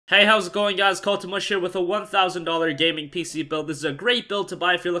Hey, how's it going, guys? Cultimush here with a $1,000 gaming PC build. This is a great build to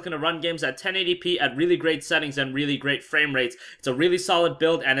buy if you're looking to run games at 1080p at really great settings and really great frame rates. It's a really solid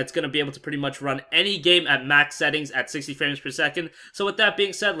build, and it's going to be able to pretty much run any game at max settings at 60 frames per second. So with that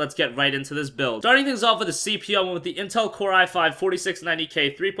being said, let's get right into this build. Starting things off with the CPU, I went with the Intel Core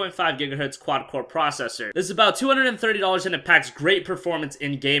i5-4690K 3.5 GHz quad-core processor. This is about $230 and it packs great performance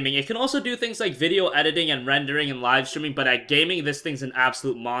in gaming. It can also do things like video editing and rendering and live streaming, but at gaming, this thing's an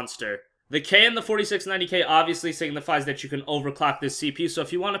absolute monster. The K in the 4690K obviously signifies that you can overclock this CPU, so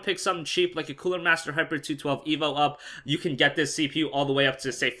if you want to pick something cheap like a Cooler Master Hyper 212 Evo up, you can get this CPU all the way up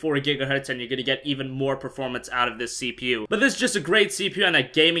to, say, 4 GHz, and you're going to get even more performance out of this CPU. But this is just a great CPU, and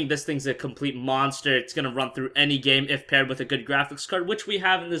at gaming, this thing's a complete monster. It's going to run through any game if paired with a good graphics card, which we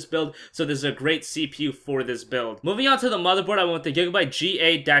have in this build, so this is a great CPU for this build. Moving on to the motherboard, I went with the Gigabyte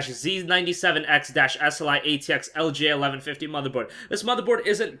GA-Z97X-SLI ATX LGA1150 motherboard. This motherboard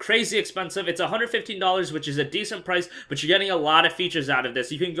isn't crazy expensive. It's $115, which is a decent price, but you're getting a lot of features out of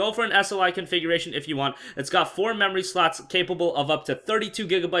this. You can go for an SLI configuration if you want. It's got 4 memory slots capable of up to 32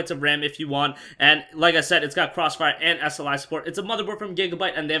 gigabytes of RAM if you want, and like I said, it's got Crossfire and SLI support. It's a motherboard from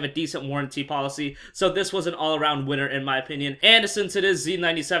Gigabyte, and they have a decent warranty policy, so this was an all-around winner in my opinion. And since it is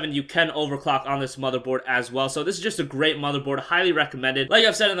Z97, you can overclock on this motherboard as well, so this is just a great motherboard, highly recommended. Like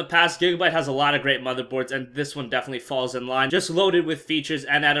I've said in the past, Gigabyte has a lot of great motherboards, and this one definitely falls in line, just loaded with features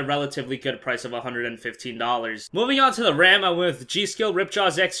and at a relatively good price of $115. Moving on to the RAM, I went with G.Skill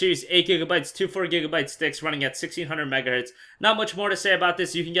Ripjaws X Series 8GB, 2.4GB sticks running at 1600 MHz. Not much more to say about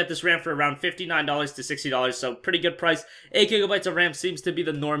this. You can get this RAM for around $59 to $60, so pretty good price. 8GB of RAM seems to be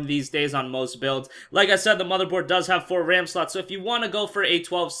the norm these days on most builds. Like I said, the motherboard does have 4 RAM slots, so if you want to go for a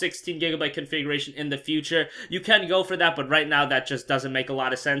 16GB configuration in the future, you can go for that, but right now that just doesn't make a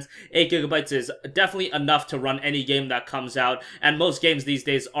lot of sense. 8GB is definitely enough to run any game that comes out, and most games these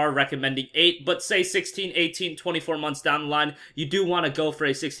days are recommending 8, but say 16, 18, 24 months down the line, you do want to go for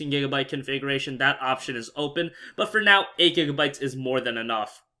a 16GB configuration. That option is open, but for now, 8GB is more than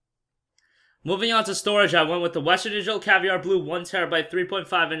enough. Moving on to storage, I went with the Western Digital Caviar Blue 1TB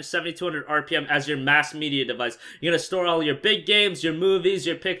 3.5-inch 7200 RPM as your mass media device. You're going to store all your big games, your movies,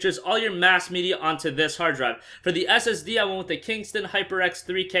 your pictures, all your mass media onto this hard drive. For the SSD, I went with the Kingston HyperX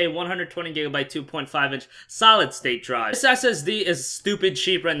 3K 120GB 2.5-inch solid state drive. This SSD is stupid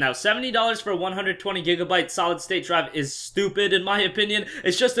cheap right now. $70 for a 120GB solid state drive is stupid in my opinion.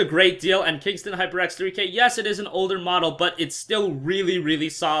 It's just a great deal, and Kingston HyperX 3K, yes, it is an older model, but it's still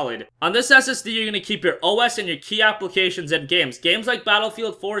really solid. On this SSD, you're going to keep your OS and your key applications and games. Games like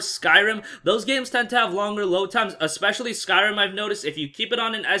Battlefield 4, Skyrim, those games tend to have longer load times, especially Skyrim. I've noticed if you keep it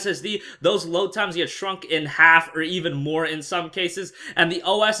on an SSD, those load times get shrunk in half or even more in some cases, and the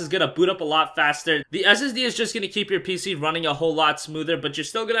OS is going to boot up a lot faster. The SSD is just going to keep your PC running a whole lot smoother, but you're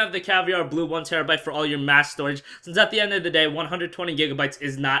still going to have the Caviar Blue 1TB for all your mass storage, since at the end of the day, 120GB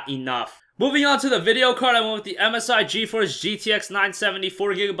is not enough. Moving on to the video card, I went with the MSI GeForce GTX 970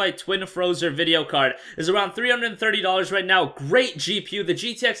 4GB twin Frozr video card. It's around $330 right now. Great GPU. The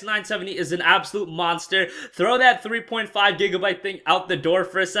GTX 970 is an absolute monster. Throw that 3.5GB thing out the door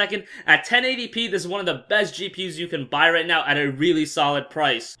for a second. At 1080p, this is one of the best GPUs you can buy right now at a really solid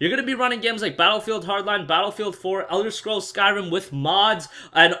price. You're going to be running games like Battlefield Hardline, Battlefield 4, Elder Scrolls Skyrim with mods,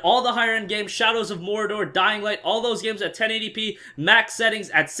 and all the higher end games, Shadows of Mordor, Dying Light, all those games at 1080p, max settings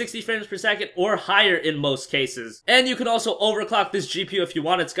at 60 frames per second or higher in most cases. And you can also overclock this GPU if you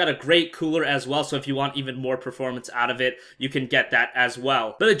want. It's got a great cooler as well, so if you want even more performance out of it, you can get that as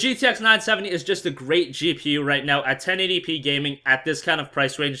well. But the GTX 970 is just a great GPU right now at 1080p gaming. At this kind of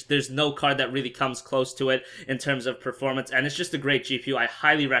price range, there's no card that really comes close to it in terms of performance, and it's just a great GPU. I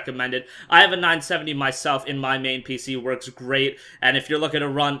highly recommend it. I have a 970 myself in my main PC, works great, and if you're looking to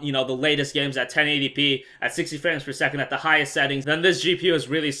run, you know, the latest games at 1080p at 60 frames per second at the highest settings, then this GPU is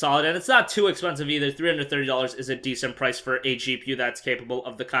really solid, and it's not too expensive either. $330 is a decent price for a GPU that's capable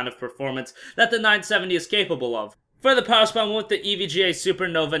of the kind of performance that the 970 is capable of. For the power supply, I went with the EVGA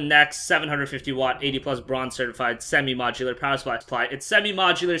SuperNOVA Next 750 watt 80 plus bronze certified semi-modular power supply. It's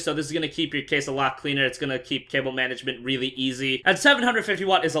semi-modular, so this is going to keep your case a lot cleaner. It's going to keep cable management really easy. And 750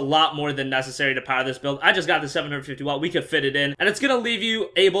 watt is a lot more than necessary to power this build. I just got the 750 watt. We could fit it in, and it's going to leave you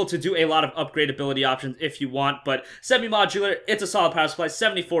able to do a lot of upgradability options if you want. But semi-modular, it's a solid power supply.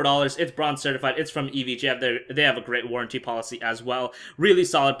 $74. It's bronze certified. It's from EVGA. They have a great warranty policy as well. Really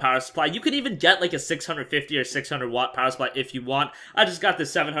solid power supply. You could even get like a 650 or 600 watt power supply if you want. I just got the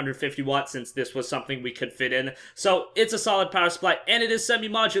 750 watt since this was something we could fit in. So it's a solid power supply, and it is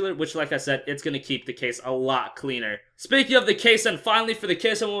semi-modular, which, like I said, it's going to keep the case a lot cleaner. Speaking of the case, and finally for the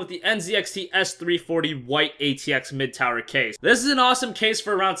case, I went with the NZXT S340 white ATX mid-tower case. This is an awesome case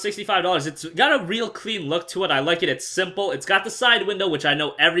for around $65. It's got a real clean look to it. I like it. It's simple. It's got the side window, which I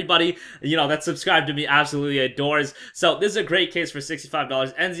know everybody, that's subscribed to me absolutely adores. So this is a great case for $65.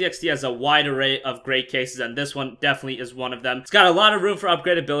 NZXT has a wide array of great cases, and this one definitely is one of them. It's got a lot of room for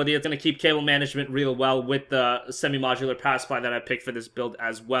upgradability. It's going to keep cable management real well with the semi-modular power supply that I picked for this build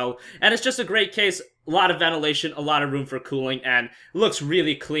as well. And it's just a great case. A lot of ventilation, a lot of room for cooling, and looks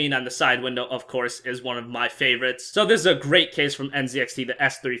really clean, and the side window, of course, is one of my favorites. So this is a great case from NZXT, the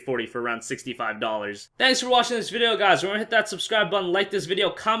S340, for around $65. Thanks for watching this video, guys. Remember to hit that subscribe button, like this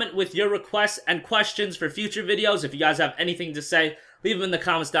video, comment with your requests and questions for future videos. If you guys have anything to say, leave them in the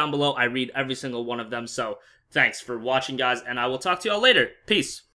comments down below. I read every single one of them, so thanks for watching, guys, and I will talk to y'all later. Peace.